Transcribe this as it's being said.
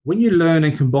When you learn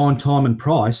and combine time and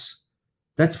price,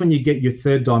 that's when you get your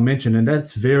third dimension. And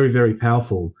that's very, very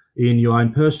powerful in your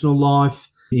own personal life,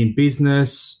 in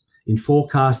business, in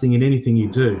forecasting, in anything you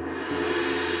do.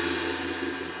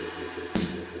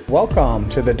 Welcome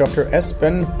to the Dr.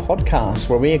 Espen podcast,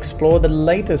 where we explore the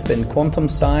latest in quantum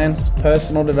science,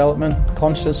 personal development,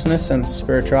 consciousness and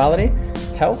spirituality,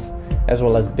 health, as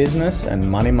well as business and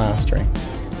money mastery.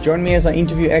 Join me as I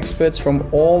interview experts from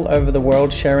all over the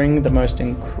world sharing the most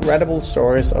incredible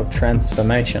stories of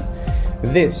transformation.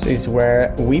 This is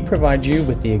where we provide you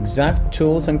with the exact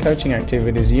tools and coaching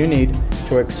activities you need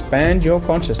to expand your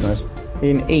consciousness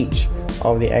in each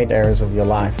of the 8 areas of your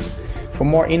life. For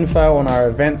more info on our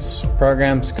events,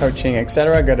 programs, coaching,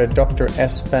 etc., go to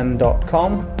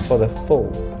drespen.com for the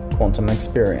full quantum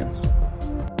experience.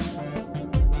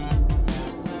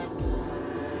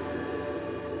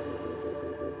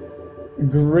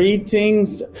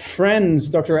 Greetings, friends.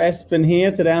 Dr. Espen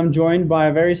here. Today I'm joined by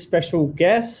a very special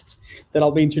guest that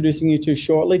I'll be introducing you to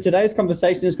shortly. Today's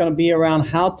conversation is going to be around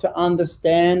how to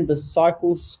understand the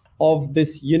cycles of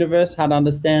this universe, how to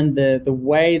understand the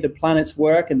way the planets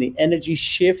work and the energy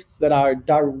shifts that are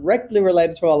directly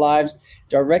related to our lives,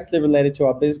 directly related to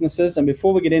our businesses. And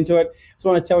before we get into it, I just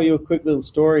want to tell you a quick little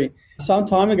story. Some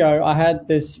time ago, I had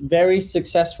this very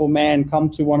successful man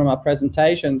come to one of my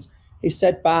presentations. He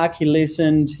sat back, he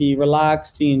listened, he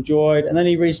relaxed, he enjoyed, and then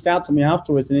he reached out to me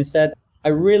afterwards and he said, I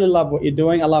really love what you're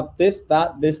doing. I love this,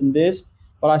 that, this, and this,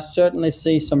 but I certainly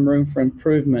see some room for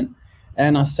improvement.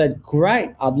 And I said,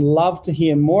 great, I'd love to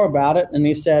hear more about it. And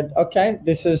he said, okay,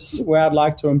 this is where I'd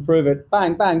like to improve it.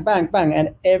 Bang, bang, bang, bang.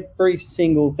 And every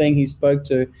single thing he spoke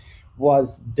to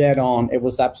was dead on. It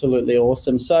was absolutely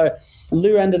awesome. So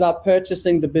Lou ended up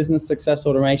purchasing the Business Success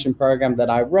Automation program that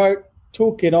I wrote,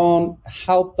 took it on,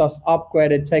 helped us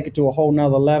upgrade it, take it to a whole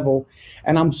nother level.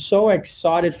 And I'm so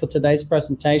excited for today's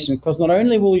presentation because not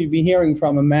only will you be hearing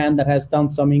from a man that has done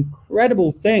some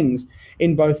incredible things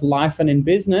in both life and in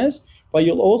business, but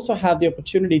you'll also have the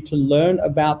opportunity to learn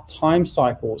about time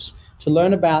cycles, to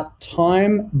learn about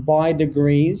time by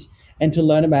degrees, and to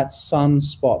learn about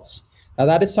sunspots. Now,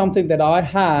 that is something that I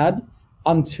had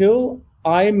until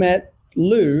I met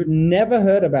Lou, never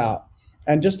heard about.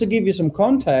 And just to give you some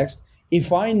context,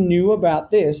 if I knew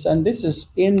about this, and this is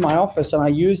in my office and I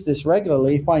use this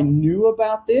regularly, if I knew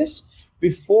about this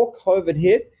before COVID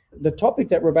hit, the topic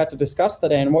that we're about to discuss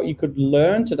today and what you could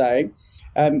learn today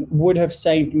would have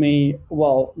saved me,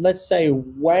 well, let's say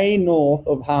way north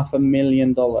of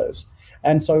 $500,000.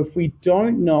 And so if we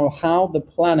don't know how the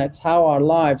planets, how our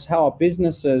lives, how our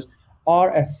businesses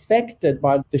are affected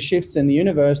by the shifts in the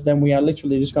universe, then we are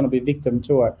literally just going to be victim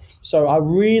to it. So I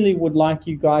really would like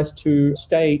you guys to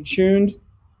stay tuned.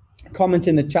 Comment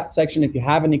in the chat section if you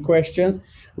have any questions.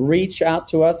 Reach out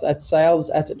to us at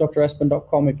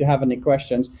sales@drespen.com if you have any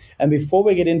questions. And before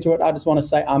we get into it, I just want to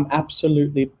say I'm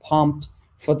absolutely pumped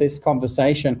for this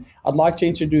conversation. I'd like to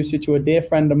introduce you to a dear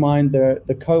friend of mine,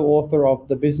 the co-author of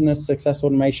the Business Success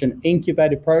Automation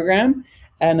Incubator Program,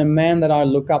 and a man that I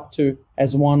look up to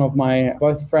as one of my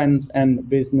both friends and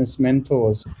business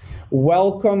mentors.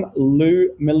 Welcome, Lou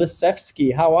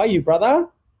Milosevski. How are you, brother?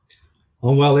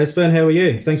 I'm well, Espen. How are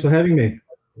you? Thanks for having me.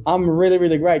 I'm really,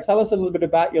 really great. Tell us a little bit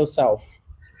about yourself.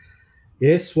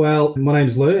 Yes, well, my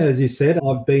name's Lou. As you said,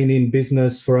 I've been in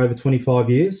business for over 25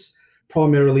 years,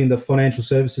 primarily in the financial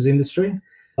services industry.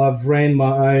 I've ran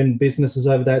my own businesses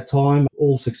over that time,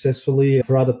 all successfully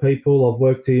for other people. I've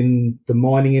worked in the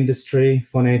mining industry,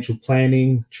 financial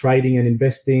planning, trading and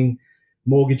investing,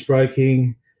 mortgage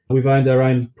broking. We've owned our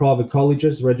own private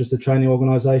colleges, registered training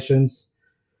organisations.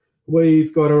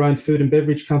 We've got our own food and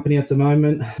beverage company at the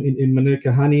moment in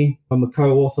Manuka Honey. I'm a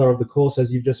co-author of the course,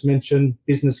 as you've just mentioned,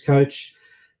 business coach.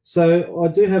 So I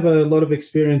do have a lot of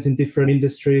experience in different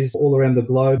industries all around the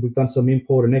globe. We've done some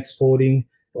import and exporting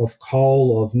of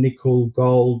coal, of nickel,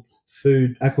 gold,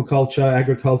 food, aquaculture,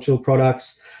 agricultural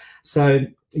products. So,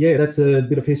 yeah, that's a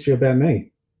bit of history about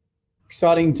me.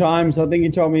 Exciting times. I think you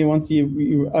told me once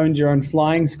you owned your own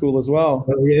flying school as well.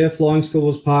 Yeah, flying school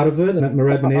was part of it. And at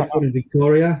Moorabbin Airport in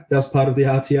Victoria, that was part of the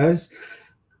RTOs. A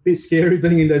bit scary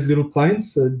being in those little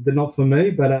planes. They're not for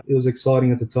me, but it was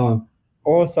exciting at the time.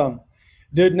 Awesome.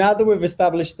 Dude, now that we've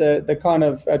established the kind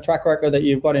of track record that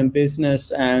you've got in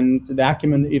business and the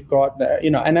acumen that you've got,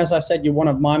 and as I said, you're one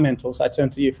of my mentors. I turn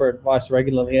to you for advice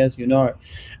regularly, as you know.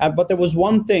 But there was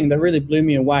one thing that really blew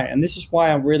me away, and this is why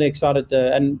I'm really excited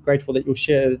and grateful that you'll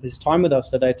share this time with us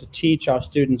today to teach our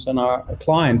students and our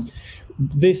clients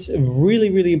this really,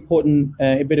 really important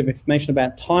bit of information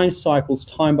about time cycles,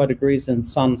 time by degrees, and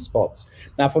sunspots.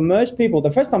 Now, for most people,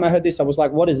 the first time I heard this, I was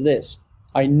like, what is this?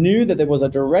 I knew that there was a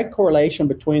direct correlation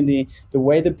between the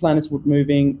way the planets were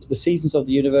moving, the seasons of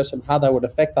the universe, and how that would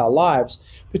affect our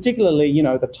lives. Particularly,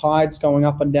 the tides going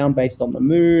up and down based on the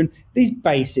moon. These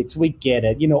basics, we get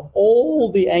it.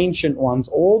 All the ancient ones,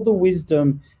 all the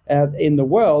wisdom in the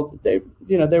world,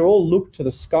 they're all look to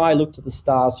the sky, look to the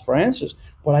stars for answers.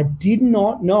 But I did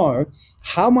not know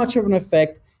how much of an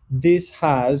effect this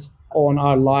has on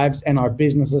our lives and our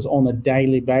businesses on a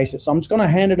daily basis. So I'm just going to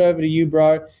hand it over to you,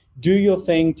 bro. Do your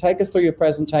thing. Take us through your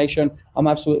presentation. I'm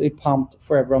absolutely pumped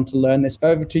for everyone to learn this.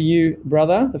 Over to you,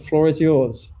 brother. The floor is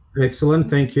yours. Excellent.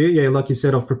 Thank you. Yeah, like you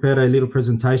said, I've prepared a little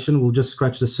presentation. We'll just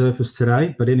scratch the surface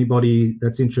today, but anybody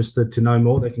that's interested to know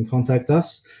more, they can contact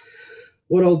us.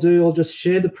 What I'll do, I'll just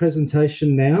share the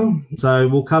presentation now. So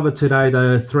we'll cover today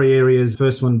the 3 areas.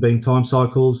 First one being time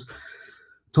cycles,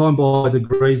 time by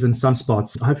degrees, and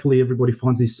sunspots. Hopefully everybody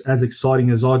finds this as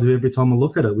exciting as I do every time I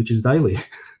look at it, which is daily.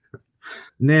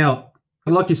 Now,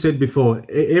 like you said before,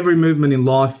 every movement in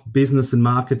life, business and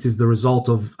markets is the result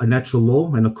of a natural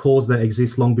law and a cause that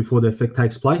exists long before the effect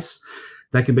takes place.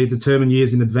 That can be determined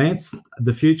years in advance.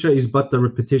 The future is but the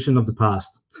repetition of the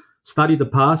past. Study the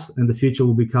past and the future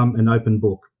will become an open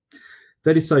book.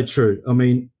 That is so true. I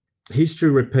mean, history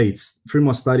repeats. Through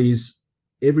my studies,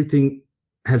 everything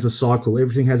has a cycle.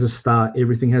 Everything has a start.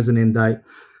 Everything has an end date.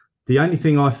 The only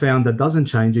thing I found that doesn't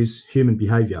change is human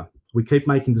behavior. We keep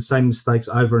making the same mistakes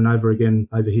over and over again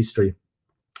over history.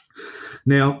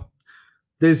 Now,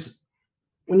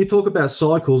 when you talk about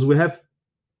cycles, we have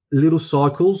little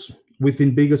cycles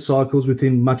within bigger cycles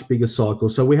within much bigger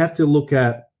cycles. So we have to look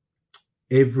at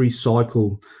every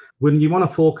cycle. When you want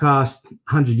to forecast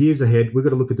 100 years ahead, we've got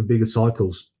to look at the bigger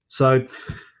cycles. So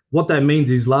what that means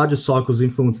is larger cycles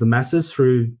influence the masses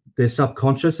through their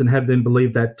subconscious and have them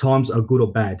believe that times are good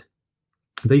or bad.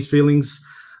 These feelings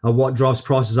are what drives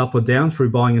prices up or down through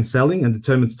buying and selling and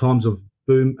determines times of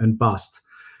boom and bust.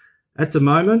 At the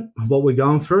moment, what we're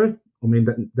going through,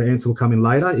 the answer will come in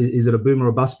later. Is it a boom or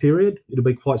a bust period? It'll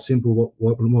be quite simple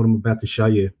what I'm about to show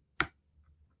you.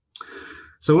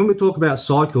 So when we talk about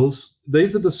cycles,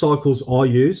 these are the cycles I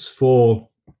use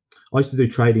I used to do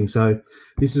trading. So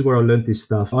this is where I learned this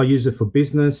stuff. I use it for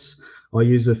business. I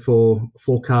use it for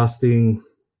forecasting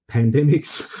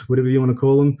pandemics, whatever you want to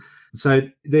call them. So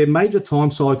they're major time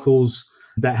cycles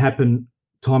that happen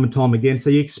time and time again. So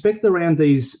you expect around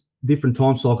these different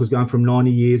time cycles going from 90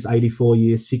 years, 84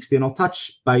 years, 60, and I'll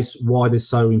touch base why they're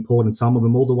so important, some of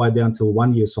them all the way down to a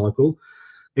 1 year cycle.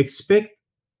 Expect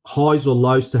highs or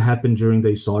lows to happen during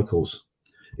these cycles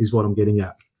is what I'm getting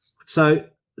at. So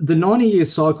the 90-year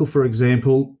cycle, for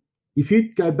example, if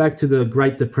you go back to the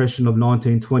Great Depression of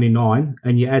 1929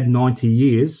 and you add 90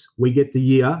 years, we get the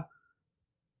year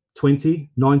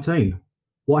 2019.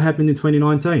 What happened in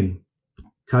 2019?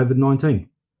 COVID-19.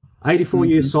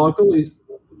 84-year cycle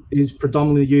is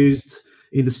predominantly used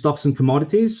in the stocks and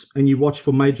commodities, and you watch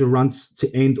for major runs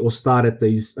to end or start at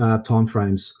these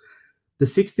timeframes. The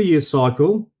 60-year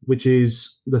cycle, which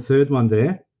is the third one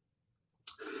there,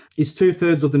 is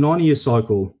 2/3 of the 90-year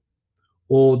cycle,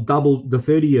 or double the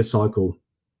 30-year cycle.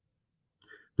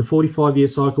 The 45-year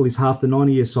cycle is half the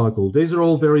 90-year cycle. These are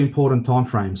all very important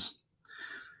timeframes.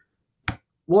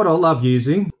 What I love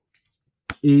using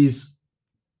is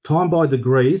time by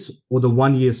degrees, or the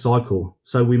 1 year cycle.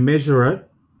 So we measure it,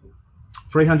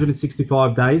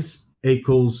 365 days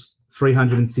equals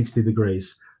 360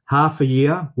 degrees. Half a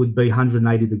year would be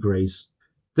 180 degrees.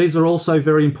 These are also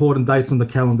very important dates on the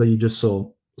calendar you just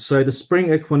saw. So the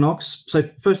spring equinox, so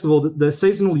first of all, the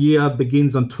seasonal year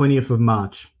begins on 20th of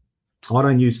March. I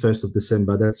don't use 1st of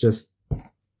December. That's just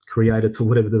created for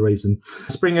whatever the reason.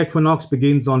 Spring equinox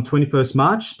begins on 21st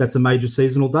March. That's a major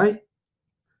seasonal date.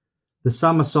 The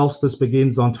summer solstice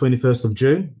begins on 21st of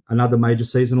June, another major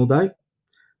seasonal date.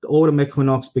 The autumn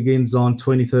equinox begins on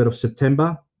 23rd of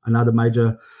September, another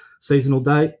major seasonal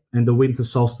date. And the winter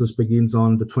solstice begins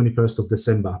on the 21st of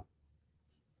December.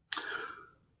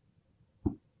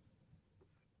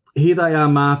 Here they are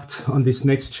marked on this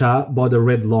next chart by the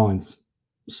red lines.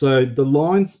 So the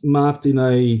lines marked in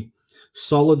a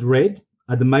solid red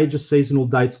are the major seasonal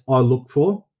dates I look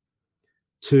for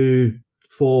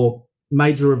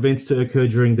major events to occur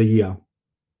during the year.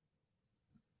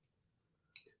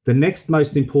 The next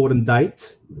most important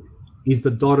date is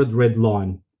the dotted red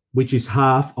line, which is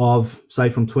half of, say,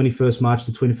 from 21st March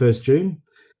to 21st June.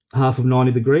 Half of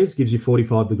 90 degrees gives you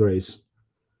 45 degrees.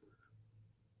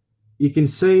 You can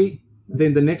see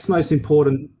then the next most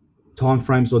important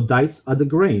timeframes or dates are the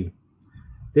green.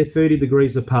 They're 30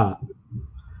 degrees apart.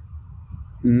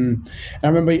 I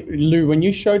remember, Lou, when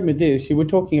you showed me this, you were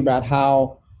talking about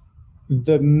how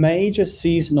the major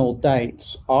seasonal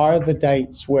dates are the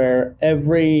dates where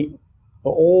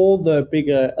all the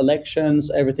bigger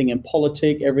elections, everything in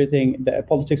politics,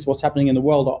 what's happening in the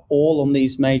world are all on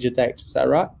these major dates. Is that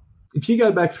right? If you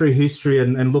go back through history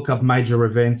and look up major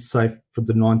events, say for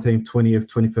the 19th, 20th,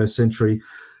 21st century,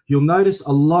 you'll notice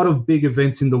a lot of big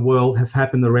events in the world have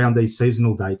happened around these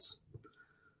seasonal dates.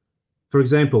 For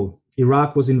example,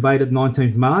 Iraq was invaded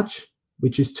 19th March,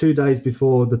 which is 2 days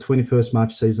before the 21st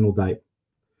March seasonal date.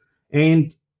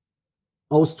 And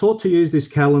I was taught to use this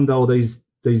calendar or these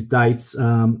dates.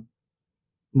 My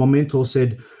mentor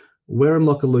said, wear them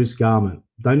like a loose garment.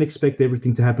 Don't expect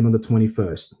everything to happen on the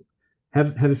 21st.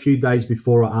 Have a few days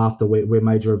before or after where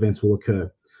major events will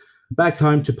occur. Back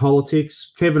home to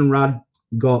politics, Kevin Rudd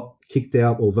got kicked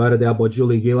out or voted out by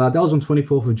Julia Gillard. That was on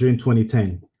 24th of June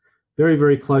 2010. Very,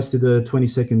 very close to the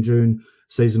 22nd June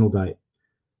seasonal date.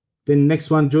 Then next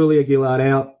one, Julia Gillard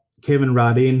out, Kevin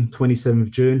Rudd in,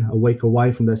 27th June, a week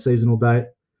away from that seasonal date.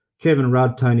 Kevin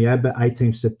Rudd, Tony Abbott,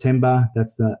 18th September.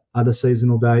 That's the other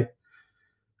seasonal date.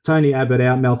 Tony Abbott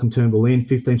out, Malcolm Turnbull in,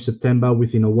 15th September,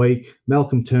 within a week.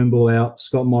 Malcolm Turnbull out,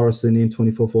 Scott Morrison in,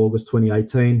 24th August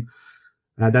 2018.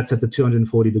 That's at the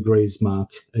 240 degrees mark.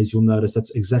 As you'll notice,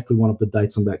 that's exactly one of the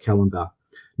dates on that calendar.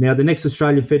 Now, the next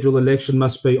Australian federal election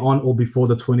must be on or before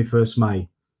the 21st May.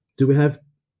 Do we have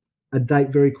a date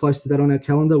very close to that on our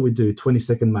calendar? We do,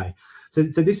 22nd May. So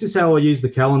this is how I use the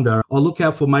calendar. I look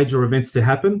out for major events to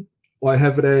happen. I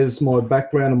have it as my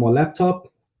background on my laptop.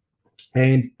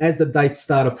 And as the dates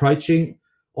start approaching,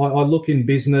 I look in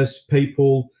business,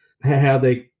 people, how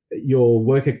your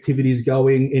work activity is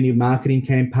going, any marketing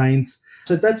campaigns.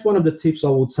 So that's one of the tips I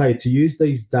would say, to use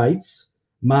these dates,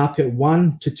 mark it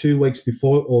 1 to 2 weeks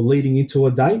before or leading into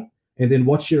a date, and then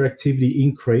watch your activity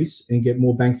increase and get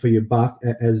more bang for your buck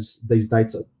as these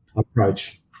dates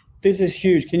approach. This is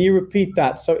huge. Can you repeat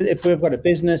that? So if we've got a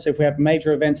business, if we have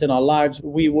major events in our lives,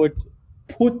 we would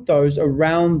put those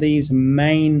around these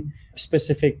main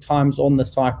specific times on the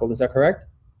cycle. Is that correct?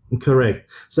 Correct.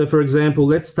 So, for example,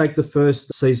 let's take the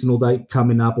first seasonal date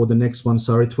coming up, or the next one,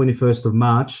 21st of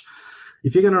March.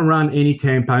 If you're going to run any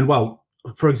campaign, well,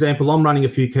 for example, I'm running a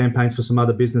few campaigns for some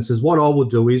other businesses. What I will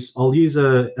do is I'll use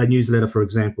a newsletter, for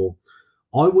example.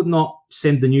 I would not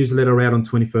send the newsletter out on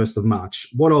 21st of March.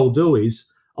 What I'll do is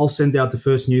I'll send out the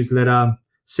first newsletter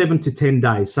 7 to 10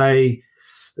 days, say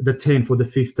the 10th or the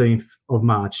 15th of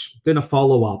March, then a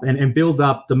follow-up and build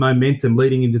up the momentum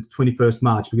leading into the 21st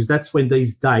March, because that's when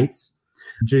these dates,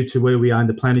 due to where we are in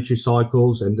the planetary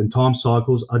cycles and time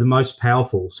cycles, are the most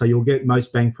powerful. So you'll get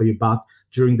most bang for your buck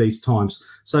during these times.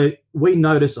 So we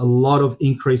notice a lot of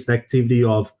increased activity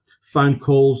of phone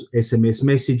calls, SMS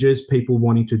messages, people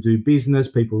wanting to do business,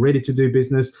 people ready to do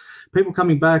business, people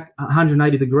coming back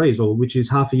 180 degrees, or which is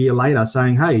half a year later,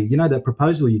 saying, hey, you know that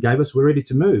proposal you gave us, we're ready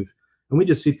to move. And we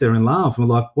just sit there and laugh. And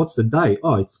we're like, what's the date?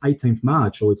 Oh, it's 18th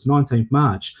March or it's 19th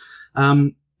March.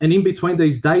 And in between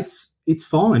these dates, it's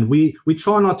fine. We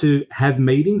try not to have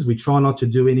meetings. We try not to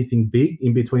do anything big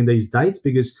in between these dates,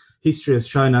 because history has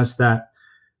shown us that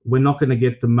we're not going to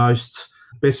get the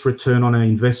best return on our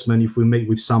investment if we meet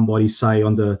with somebody, say,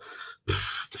 on the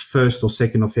 1st or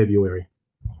 2nd of February.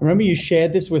 I remember you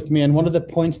shared this with me, and one of the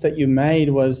points that you made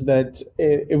was that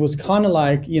it was kind of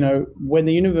like, when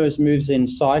the universe moves in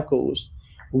cycles,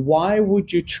 why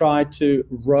would you try to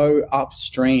row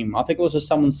upstream? I think it was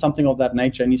something of that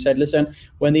nature. And you said, listen,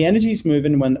 when the energy is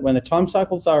moving, when the time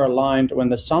cycles are aligned, when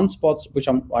the sunspots, which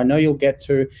I know you'll get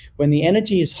to, when the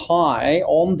energy is high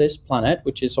on this planet,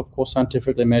 which is, of course,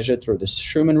 scientifically measured through the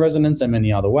Schumann resonance and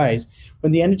many other ways,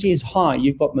 when the energy is high,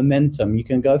 you've got momentum. You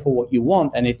can go for what you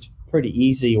want, and it's pretty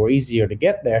easy or easier to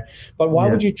get there. But why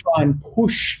would you try and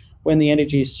push when the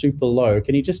energy is super low?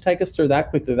 Can you just take us through that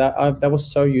quickly? That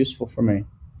was so useful for me.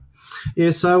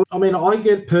 Yeah, so,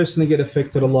 I personally get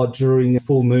affected a lot during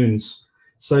full moons.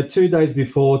 So 2 days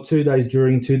before, 2 days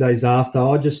during, 2 days after,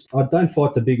 I don't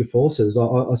fight the bigger forces.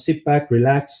 I sit back,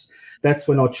 relax. That's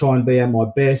when I try and be at my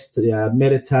best,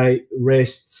 meditate,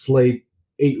 rest, sleep,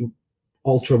 eat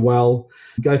ultra well,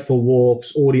 go for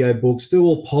walks, audio books, do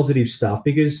all positive stuff,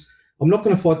 because I'm not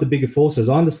going to fight the bigger forces.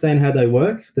 I understand how they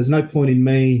work. There's no point in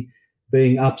me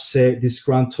being upset,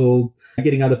 disgruntled,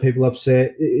 getting other people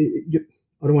upset.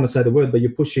 I don't want to say the word, but you're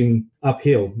pushing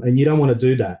uphill, and you don't want to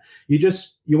do that.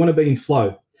 You want to be in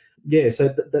flow. Yeah,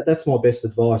 so that's my best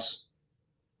advice.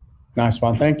 Nice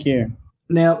one. Thank you.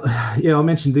 Now, I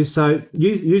mentioned this. So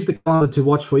use the calendar to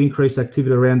watch for increased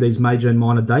activity around these major and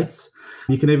minor dates.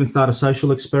 You can even start a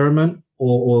social experiment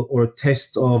or a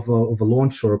test of a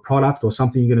launch or a product or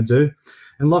something you're going to do.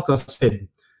 And like I said,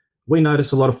 we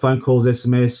notice a lot of phone calls,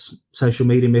 SMS, social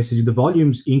media messages. The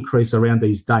volumes increase around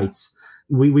these dates.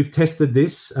 we've tested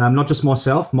this, not just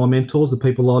myself, my mentors, the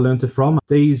people I learned it from.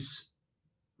 These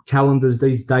calendars,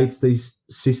 these dates, these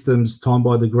systems, time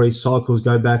by degrees, cycles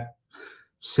go back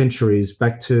centuries,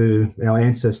 back to our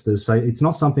ancestors. So it's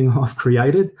not something I've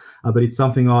created, but it's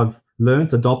something I've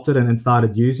learned, adopted, and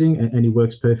started using, and it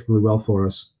works perfectly well for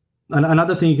us. And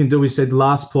another thing you can do, we said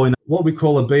last point, what we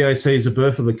call a BAC is a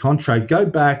birth of a contract. Go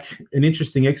back, an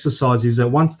interesting exercise is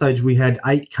at one stage we had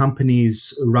 8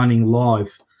 companies running live.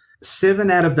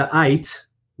 7 out of the 8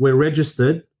 were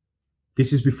registered.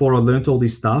 This is before I learnt all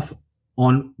this stuff,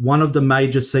 on one of the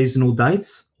major seasonal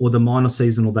dates or the minor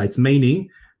seasonal dates, meaning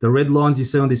the red lines you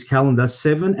see on this calendar,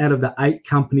 7 out of the 8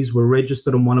 companies were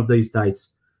registered on one of these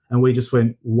dates. And we just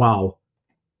went, wow,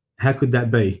 how could that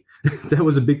be? That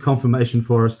was a big confirmation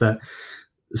for us that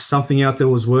something out there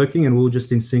was working, and we were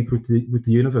just in sync with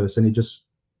the universe, and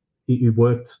it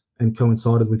worked and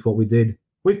coincided with what we did.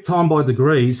 With time by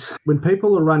degrees, when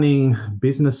people are running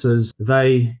businesses,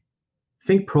 they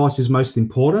think price is most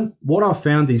important. What I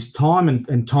found is time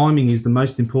and timing is the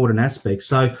most important aspect.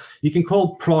 So you can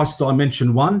call price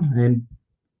dimension 1 and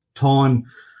time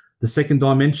the second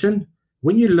dimension.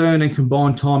 When you learn and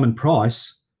combine time and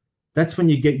price, that's when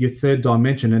you get your third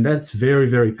dimension, and that's very,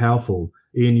 very powerful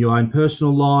in your own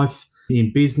personal life,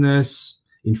 in business,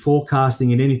 in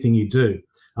forecasting, in anything you do.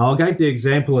 I gave the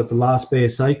example at the last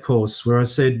BSA course where I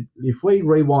said, if we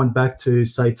rewind back to,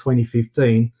 say,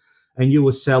 2015, and you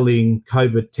were selling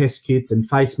COVID test kits and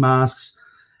face masks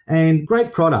and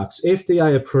great products,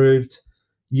 FDA approved,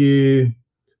 you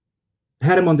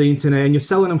had them on the internet and you're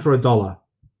selling them for $1.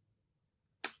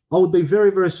 I would be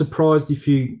very, very surprised if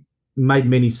you made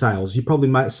many sales. You probably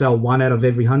might sell 1 out of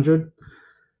every 100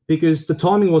 because the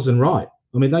timing wasn't right.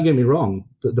 I mean, don't get me wrong.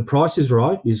 The price is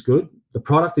right, is good. The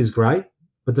product is great,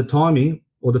 but the timing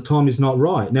or the time is not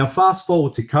right. Now, fast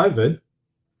forward to COVID,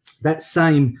 that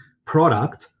same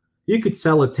product, you could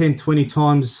sell it 10, 20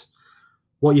 times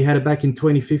what you had it back in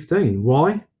 2015.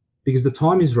 Why? Because the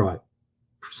time is right.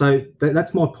 So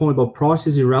that's my point about price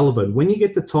is irrelevant. When you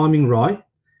get the timing right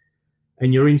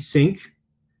and you're in sync,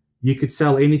 you could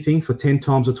sell anything for 10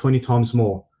 times or 20 times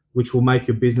more, which will make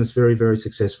your business very, very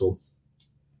successful.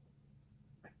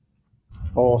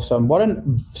 Awesome. What a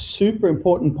super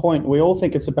important point. We all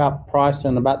think it's about price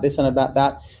and about this and about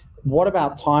that. What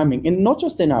about timing? And not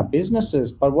just in our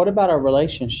businesses, but what about our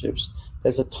relationships?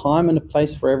 There's a time and a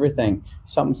place for everything,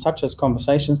 something such as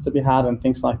conversations to be had and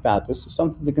things like that. This is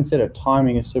something to consider.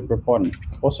 Timing is super important.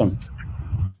 Awesome.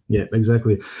 Yeah,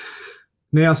 exactly.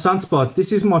 Now, Sunspots,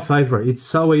 this is my favorite. It's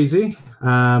so easy.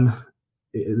 The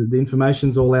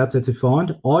information's all out there to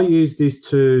find. I use this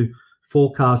to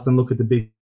forecast and look at the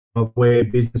big of where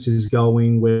business is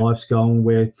going, where life's going,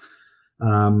 where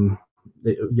the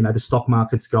stock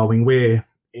market's going, where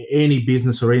any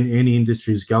business or any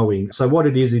industry is going. So what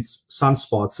it is, it's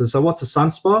sunspots. So what's a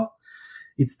sunspot?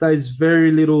 It's those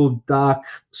very little dark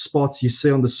spots you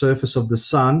see on the surface of the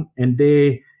sun, and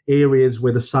they're areas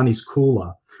where the sun is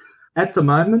cooler. At the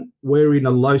moment, we're in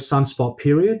a low sunspot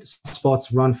period.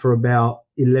 Spots run for about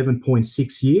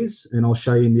 11.6 years, and I'll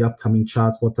show you in the upcoming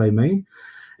charts what they mean.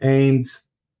 And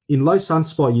in low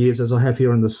sunspot years, as I have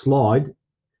here on the slide,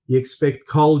 you expect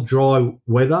cold, dry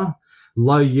weather,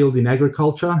 low yield in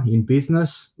agriculture, in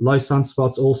business. Low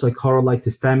sunspots also correlate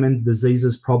to famines,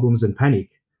 diseases, problems, and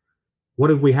panic. What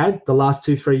have we had the last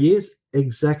 2-3 years?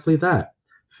 Exactly that.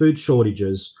 Food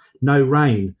shortages, no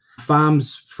rain,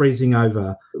 farms freezing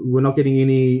over, we're not getting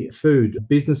any food,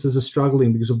 businesses are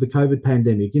struggling because of the COVID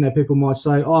pandemic. People might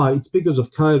say, oh, it's because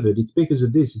of COVID, it's because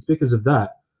of this, it's because of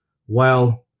that.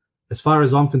 Well, as far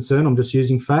as I'm concerned, I'm just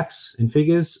using facts and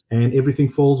figures, and everything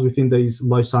falls within these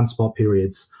low sunspot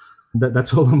periods.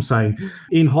 That's all I'm saying.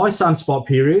 In high sunspot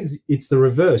periods, it's the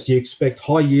reverse. You expect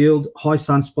high yield. High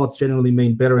sunspots generally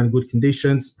mean better and good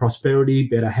conditions, prosperity,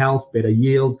 better health, better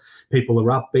yield. People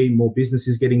are upbeat, more business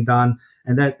is getting done.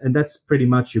 And that's pretty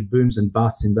much your booms and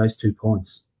busts in those 2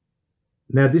 points.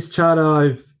 Now, this chart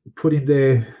I've put in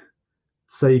there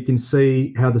so you can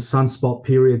see how the sunspot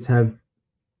periods have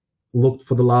looked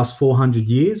for the last 400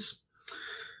 years.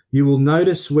 You will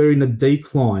notice we're in a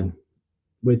decline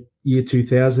with year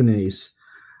 2000 is.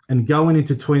 And going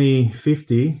into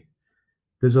 2050,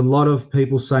 there's a lot of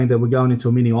people saying that we're going into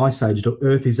a mini ice age. The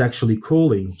Earth is actually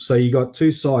cooling. So you got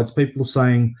two sides. People are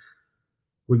saying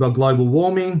we've got global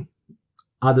warming.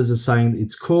 Others are saying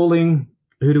it's cooling.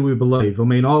 Who do we believe? I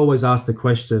mean, I always ask the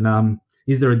question,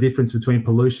 is there a difference between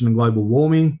pollution and global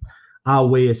warming? Are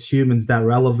we as humans that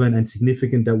relevant and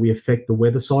significant that we affect the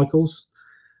weather cycles?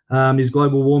 Is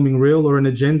global warming real or an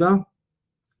agenda?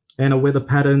 And are weather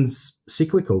patterns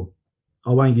cyclical?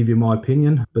 I won't give you my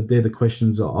opinion, but they're the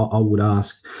questions I would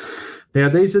ask. Now,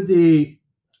 these are the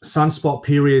sunspot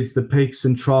periods, the peaks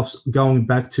and troughs going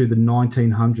back to the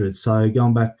 1900s, so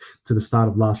going back to the start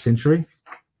of last century.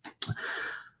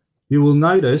 You will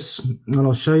notice, and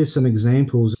I'll show you some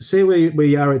examples. See where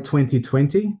we are at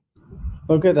 2020?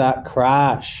 Look at that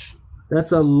crash.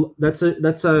 That's a low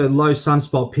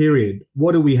sunspot period.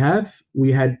 What do we have?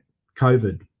 We had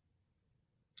COVID.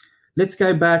 Let's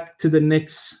go back to the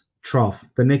next trough,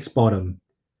 the next bottom.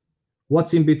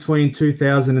 What's in between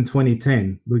 2000 and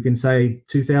 2010? We can say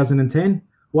 2010.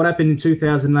 What happened in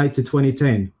 2008 to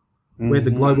 2010? We had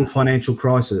the global financial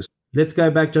crisis. Let's go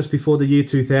back just before the year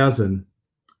 2000.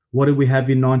 What did we have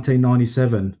in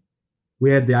 1997?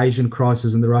 We had the Asian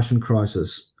crisis and the Russian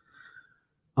crisis.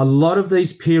 A lot of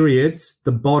these periods,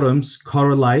 the bottoms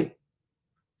correlate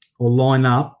or line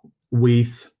up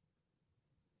with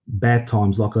bad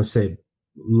times, like I said,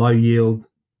 low yield,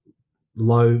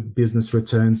 low business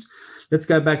returns. Let's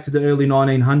go back to the early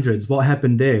 1900s. What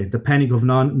happened there? The panic of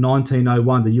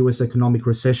 1901, the US economic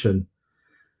recession.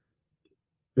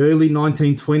 Early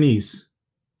 1920s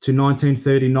to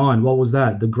 1939, what was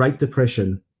that? The Great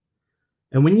Depression.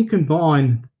 And when you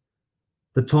combine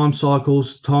the time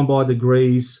cycles, time by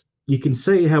degrees, you can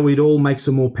see how it all makes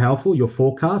it more powerful, your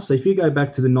forecast. So if you go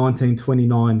back to the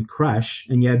 1929 crash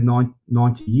and you add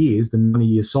 90 years, the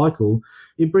 90-year cycle,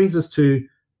 it brings us to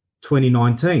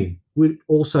 2019, which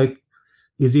also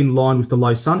is in line with the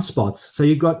low sunspots. So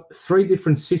you've got three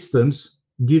different systems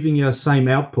giving you the same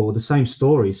output, the same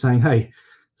story, saying, hey,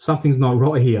 something's not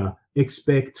right here.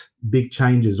 Expect big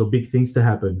changes or big things to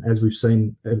happen, as we've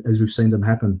seen them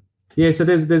happen. Yeah, so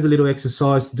there's a little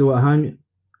exercise to do at home.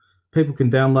 People can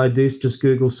download this. Just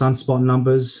Google sunspot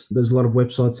numbers. There's a lot of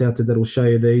websites out there that will show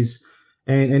you these,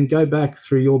 and go back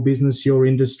through your business, your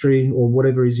industry, or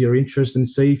whatever is your interest, and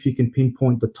see if you can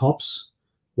pinpoint the tops,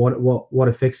 what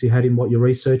effects you had in what you're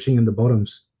researching, and the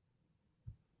bottoms.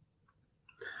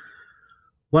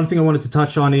 One thing I wanted to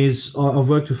touch on is I've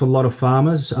worked with a lot of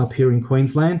farmers up here in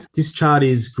Queensland. This chart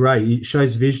is great. It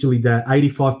shows visually that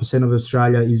 85% of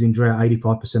Australia is in drought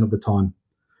 85% of the time.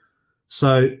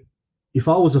 So if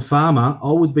I was a farmer,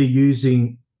 I would be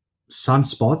using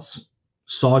sunspots,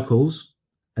 cycles,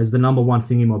 as the number one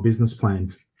thing in my business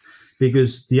plans.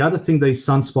 Because the other thing these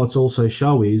sunspots also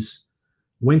show is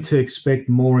when to expect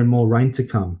more and more rain to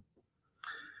come.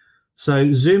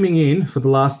 So zooming in for the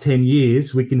last 10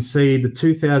 years, we can see the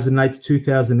 2008 to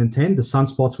 2010, the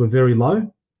sunspots were very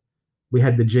low. We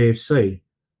had the GFC.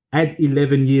 Add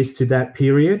 11 years to that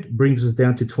period brings us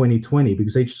down to 2020,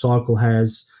 because each cycle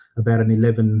has about an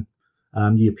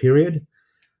 11-year period.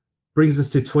 Brings us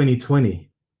to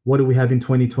 2020. What do we have in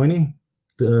 2020?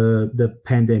 The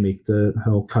pandemic, the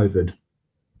whole COVID.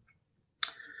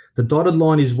 The dotted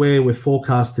line is where we're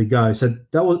forecast to go. So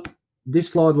this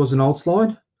slide was an old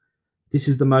slide. This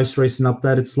is the most recent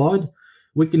updated slide.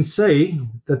 We can see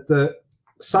that the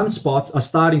sunspots are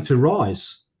starting to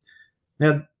rise.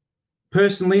 Now,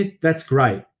 personally, that's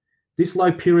great. This low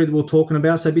period we're talking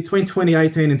about, so between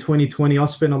 2018 and 2020, I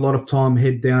spent a lot of time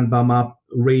head down, bum up,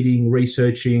 reading,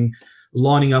 researching,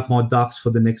 lining up my ducks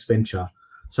for the next venture.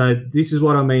 So this is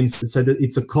what I mean. So that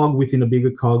it's a cog within a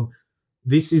bigger cog.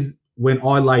 This is when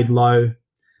I laid low,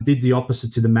 did the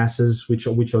opposite to the masses, which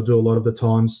I do a lot of the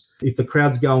times. If the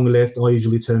crowd's going left, I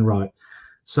usually turn right.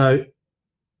 So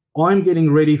I'm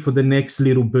getting ready for the next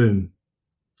little boom.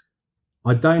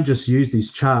 I don't just use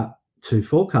this chart to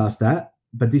forecast that,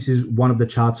 but this is one of the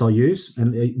charts I use.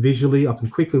 And visually, I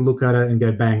can quickly look at it and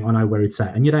go, bang, I know where it's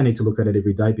at. And you don't need to look at it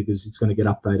every day because it's going to get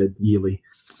updated yearly.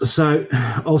 So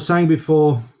I was saying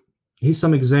before, here's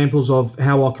some examples of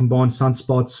how I combine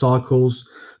sunspot cycles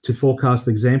to forecast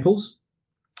examples.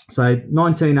 So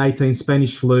 1918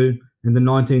 Spanish flu and the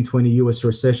 1920 US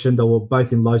recession, they were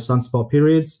both in low sunspot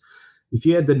periods. If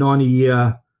you had the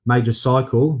 90-year major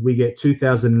cycle, we get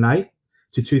 2008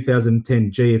 to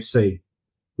 2010 GFC,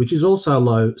 which is also a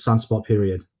low sunspot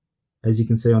period, as you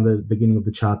can see on the beginning of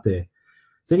the chart there.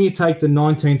 Then you take the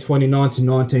 1929 to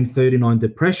 1939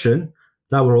 depression,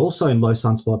 they were also in low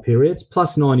sunspot periods,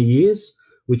 plus 90 years,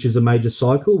 which is a major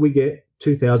cycle, we get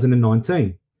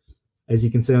 2019. As you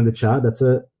can see on the chart, that's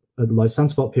a low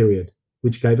sunspot period,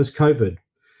 which gave us COVID.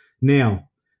 Now,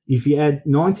 if you add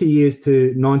 90 years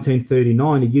to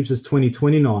 1939, it gives us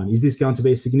 2029. Is this going to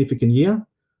be a significant year?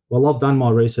 Well, I've done my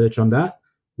research on that.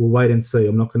 We'll wait and see.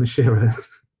 I'm not going to share it.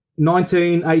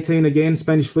 1918 again,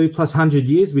 Spanish flu plus 100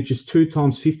 years, which is 2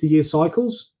 times 50-year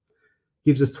cycles,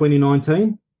 gives us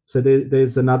 2019. So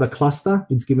there's another cluster.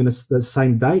 It's given us the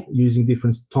same date using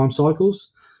different time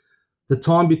cycles. The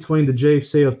time between the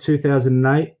GFC of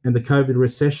 2008 and the COVID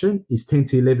recession is 10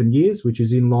 to 11 years, which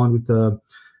is in line with the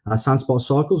sunspot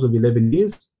cycles of 11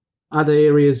 years. Other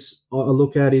areas I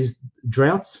look at is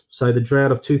droughts. So the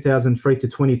drought of 2003 to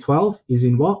 2012 is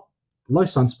in what? Low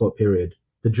sunspot period.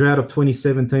 The drought of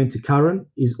 2017 to current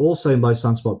is also in low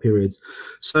sunspot periods.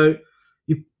 So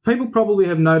people probably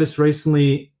have noticed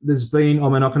recently there's been,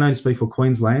 I can only speak for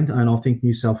Queensland and I think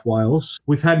New South Wales,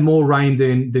 we've had more rain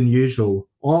than usual.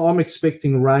 I'm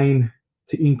expecting rain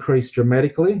to increase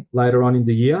dramatically later on in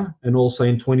the year and also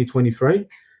in 2023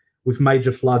 with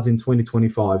major floods in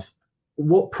 2025.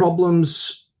 What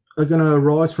problems are going to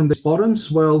arise from these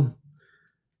bottoms? Well,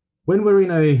 when we're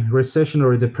in a recession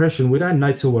or a depression, we don't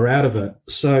know till we're out of it.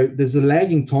 So there's a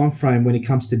lagging time frame when it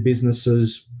comes to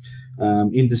businesses,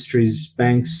 industries,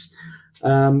 banks.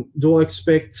 Do I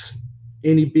expect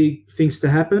any big things to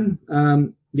happen?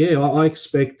 I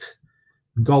expect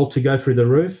gold to go through the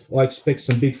roof. I expect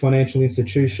some big financial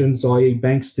institutions, i.e.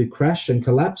 banks, to crash and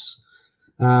collapse.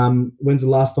 When's the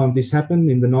last time this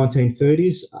happened? In the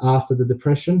 1930s, after the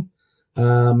Depression.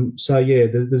 There's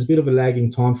a bit of a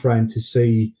lagging time frame to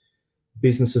see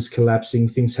businesses collapsing,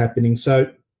 things happening. So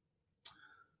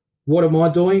what am I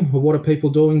doing, or what are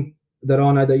people doing that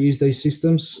I know that use these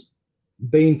systems?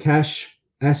 Be in cash,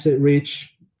 asset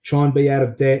rich, try and be out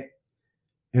of debt,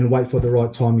 and wait for the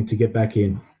right timing to get back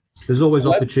in. There's always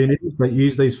opportunities, but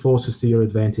use these forces to your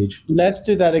advantage. Let's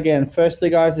do that again. Firstly,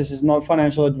 guys, this is not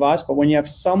financial advice, but when you have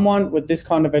someone with this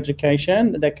kind of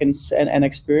education that can and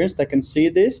experience that can see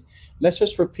this, let's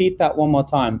just repeat that one more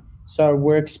time. So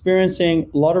we're experiencing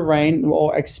a lot of rain,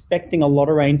 or expecting a lot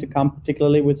of rain to come,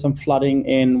 particularly with some flooding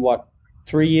in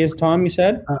 3 years' time, you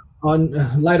said?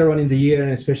 Later on in the year,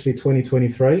 and especially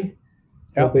 2023.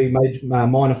 There'll be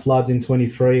minor floods in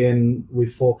 23, and we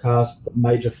forecast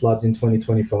major floods in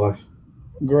 2025.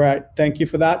 Great. Thank you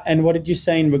for that. And what did you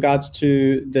say in regards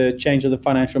to the change of the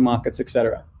financial markets,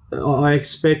 etc.? I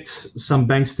expect some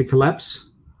banks to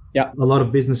collapse. Yeah. A lot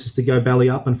of businesses to go belly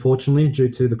up, unfortunately, due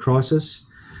to the crisis.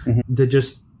 Mm-hmm.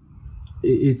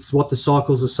 It's what the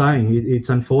cycles are saying. It's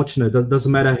unfortunate. It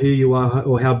doesn't matter who you are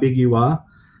or how big you are.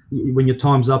 When your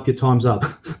time's up, your time's up.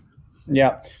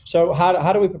 Yeah. So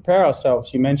how do we prepare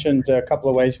ourselves? You mentioned a couple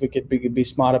of ways we could be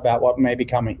smart about what may be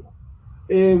coming.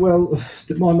 Well,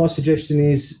 my suggestion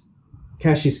is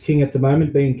cash is king at the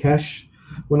moment, be in cash.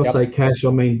 When I say cash, I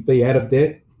mean be out of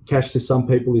debt. Cash to some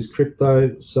people is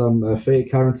crypto, some fiat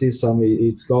currencies, some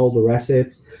it's gold or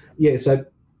assets. Yeah, so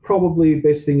probably the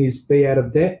best thing is be out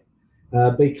of debt,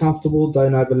 be comfortable,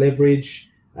 don't over leverage,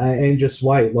 and just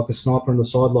wait like a sniper on the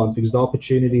sidelines, because the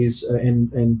opportunities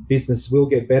and business will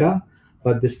get better.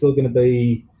 But there's still going to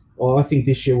be, I think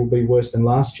this year will be worse than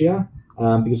last year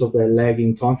because of the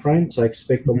lagging time frame. So I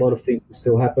expect a lot of things to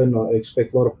still happen. I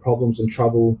expect a lot of problems and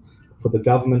trouble for the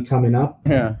government coming up.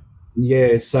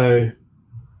 Yeah, so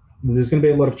there's going to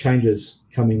be a lot of changes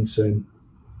coming soon.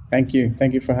 Thank you.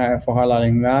 Thank you for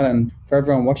highlighting that. And for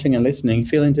everyone watching and listening,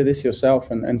 feel into this yourself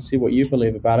and see what you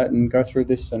believe about it, and go through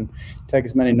this and take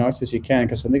as many notes as you can,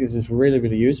 because I think this is really,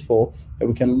 really useful, that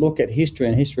we can look at history,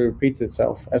 and history repeats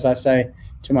itself. As I say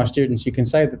to my students, you can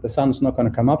say that the sun's not going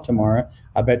to come up tomorrow.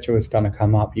 I bet you it's going to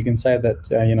come up. You can say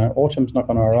that autumn's not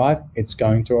going to arrive. It's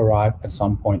going to arrive at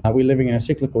some point. We're living in a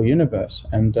cyclical universe,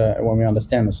 and when we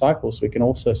understand the cycles, we can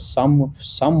also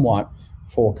somewhat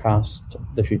forecast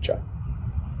the future.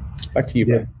 Back to you,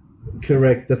 bro.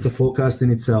 Correct. That's a forecast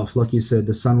in itself. Like you said,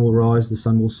 the sun will rise, the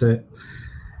sun will set,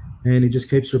 and it just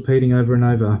keeps repeating over and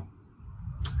over.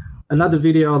 Another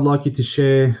video I'd like you to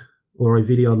share, or a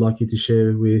video I'd like you to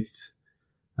share with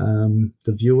the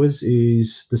viewers,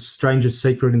 is The Strangest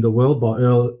Secret in the World by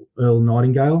Earl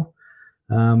Nightingale.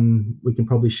 We can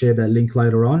probably share that link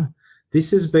later on.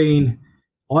 This has been...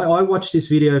 I watched this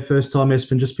video first time,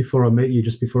 Espen, just before I met you,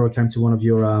 just before I came to one of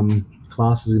your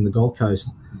classes in the Gold Coast.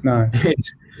 No. And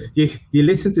you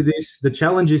listen to this. The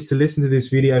challenge is to listen to this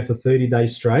video for 30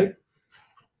 days straight.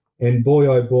 And boy,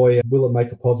 oh boy, will it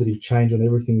make a positive change on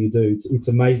everything you do. It's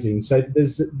amazing. So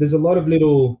there's a lot of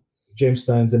little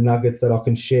gemstones and nuggets that I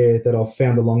can share that I've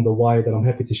found along the way that I'm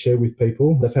happy to share with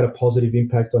people. They've had a positive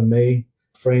impact on me,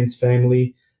 friends,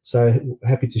 family. So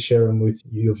happy to share them with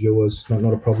your viewers.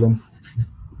 Not a problem.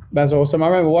 That's awesome. I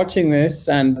remember watching this,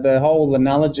 and the whole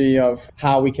analogy of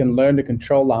how we can learn to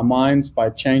control our minds by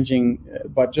changing,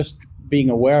 by just being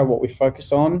aware of what we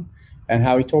focus on, and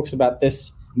how he talks about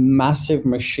this massive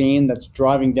machine that's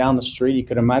driving down the street. You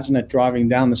could imagine it driving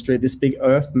down the street, this big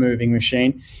earth-moving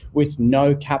machine with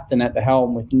no captain at the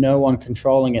helm, with no one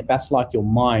controlling it. That's like your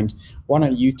mind. Why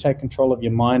don't you take control of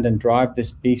your mind and drive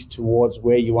this beast towards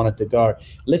where you want it to go?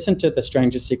 Listen to The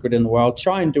Strangest Secret in the World.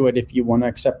 Try and do it if you want to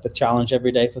accept the challenge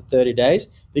every day for 30 days,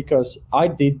 because I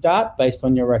did that based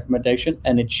on your recommendation,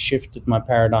 and it shifted my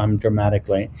paradigm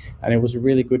dramatically. And it was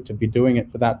really good to be doing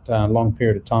it for that long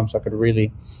period of time, so I could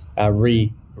really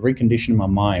recondition my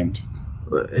mind.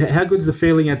 How good's the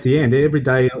feeling at the end? Every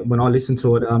day when I listen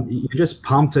to it, you're just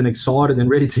pumped and excited and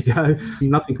ready to go.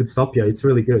 Nothing could stop you. It's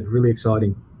really good, really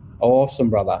exciting. Awesome,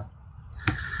 brother.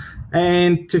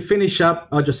 And to finish up,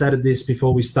 I just added this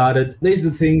before we started. These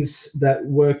are the things that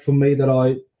work for me that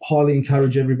I highly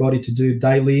encourage everybody to do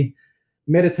daily.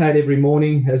 Meditate every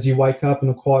morning as you wake up in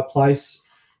a quiet place.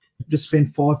 Just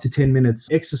spend 5 to 10 minutes.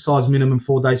 Exercise minimum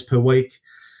 4 days per week.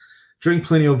 Drink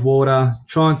plenty of water.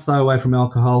 Try and stay away from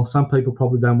alcohol. Some people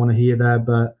probably don't want to hear that,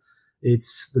 but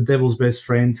it's the devil's best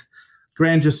friend.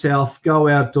 Ground yourself. Go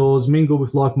outdoors. Mingle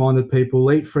with like-minded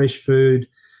people. Eat fresh food.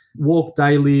 Walk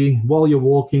daily. While you're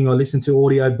walking, or listen to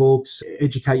audio books.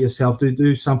 Educate yourself.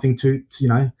 Do something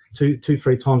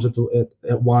 2-3 times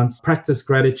at once. Practice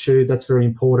gratitude. That's very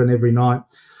important every night.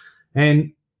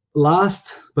 And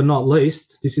last but not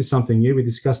least, this is something new. We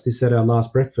discussed this at our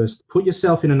last breakfast. Put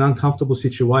yourself in an uncomfortable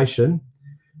situation,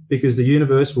 because the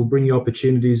universe will bring you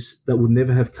opportunities that would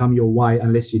never have come your way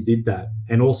unless you did that.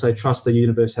 And also trust the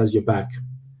universe has your back.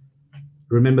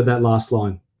 Remember that last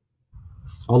line.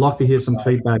 I'd like to hear some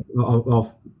feedback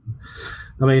of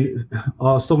I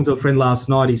was talking to a friend last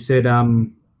night. He said,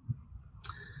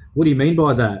 what do you mean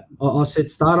by that? I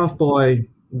said, start off by,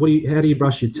 how do you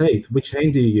brush your teeth? Which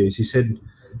hand do you use? He said,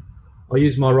 I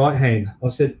use my right hand. I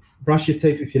said, brush your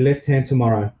teeth with your left hand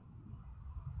tomorrow.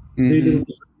 Mm-hmm. Do little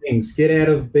different things. Get out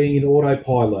of being in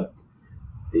autopilot.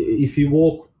 If you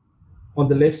walk on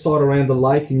the left side around the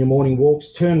lake in your morning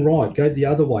walks, turn right, go the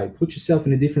other way. Put yourself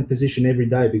in a different position every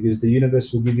day, because the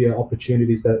universe will give you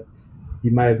opportunities that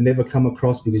you may have never come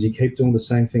across because you keep doing the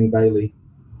same thing daily.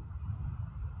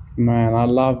 Man, I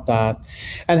love that.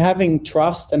 And having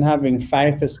trust and having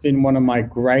faith has been one of my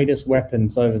greatest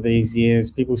weapons over these years.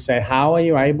 People say, how are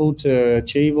you able to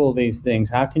achieve all these things?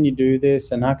 How can you do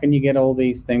this? And how can you get all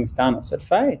these things done? I said,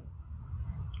 faith.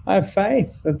 I have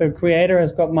faith that the Creator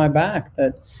has got my back,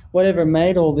 that whatever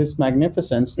made all this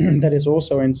magnificence that is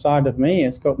also inside of me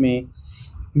has got me,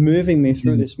 moving me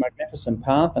through this magnificent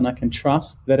path, and I can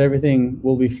trust that everything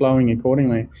will be flowing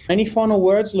accordingly. Any final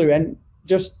words, Lou? And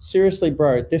just seriously,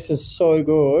 bro, this is so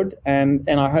good, and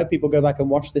I hope people go back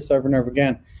and watch this over and over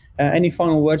again. Any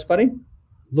final words, buddy?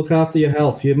 Look after your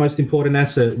health, your most important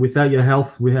asset. Without your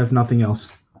health, we have nothing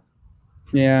else.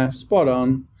 Yeah, spot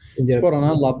on. Yep. Spot on.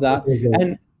 I love that.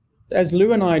 And as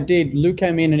Lou and I did, Lou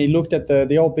came in and he looked at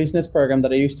the old business program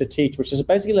that I used to teach, which is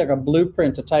basically like a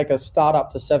blueprint to take a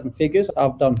startup to 7 figures.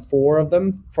 I've done 4 of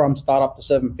them from startup to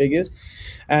 7 figures.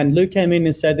 And Lou came in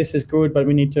and said, this is good, but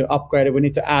we need to upgrade it. We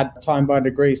need to add time by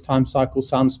degrees, time cycle,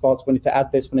 sunspots. We need to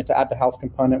add this. We need to add the health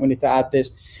component. We need to add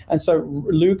this. And so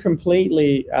Lou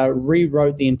completely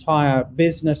rewrote the entire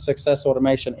business success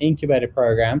automation incubator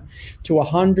program to a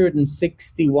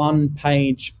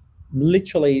 161-page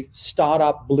literally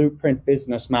startup blueprint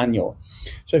business manual.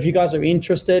 So if you guys are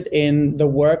interested in the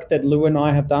work that Lou and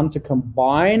I have done to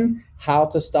combine how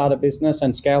to start a business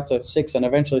and scale to 6 and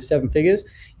eventually 7 figures,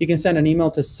 you can send an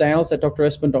email to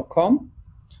sales@drespen.com,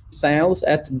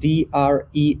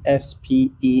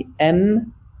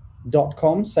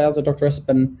 sales@drespen.com,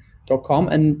 sales@drespen.com,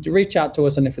 and reach out to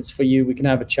us. And if it's for you, we can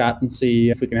have a chat and see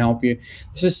if we can help you.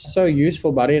 This is so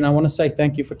useful, buddy. And I want to say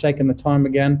thank you for taking the time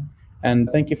again. And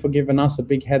thank you for giving us a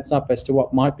big heads up as to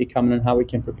what might be coming and how we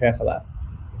can prepare for that.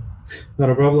 Not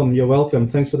a problem. You're welcome.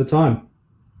 Thanks for the time.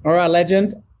 All right,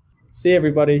 legend. See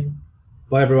everybody.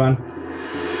 Bye, everyone.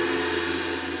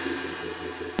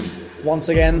 Once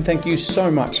again, thank you so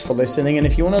much for listening. And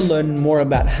if you want to learn more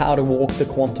about how to walk the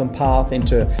quantum path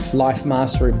into life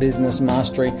mastery, business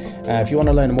mastery, if you want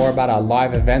to learn more about our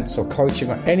live events or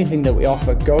coaching or anything that we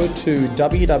offer, go to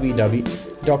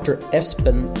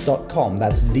www.drespen.com.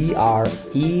 That's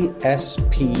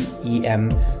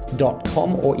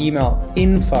DRESPEN.com, or email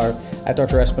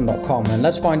info@drespen.com. And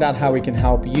let's find out how we can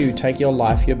help you take your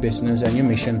life, your business, and your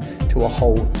mission to a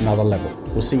whole nother level.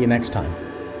 We'll see you next time.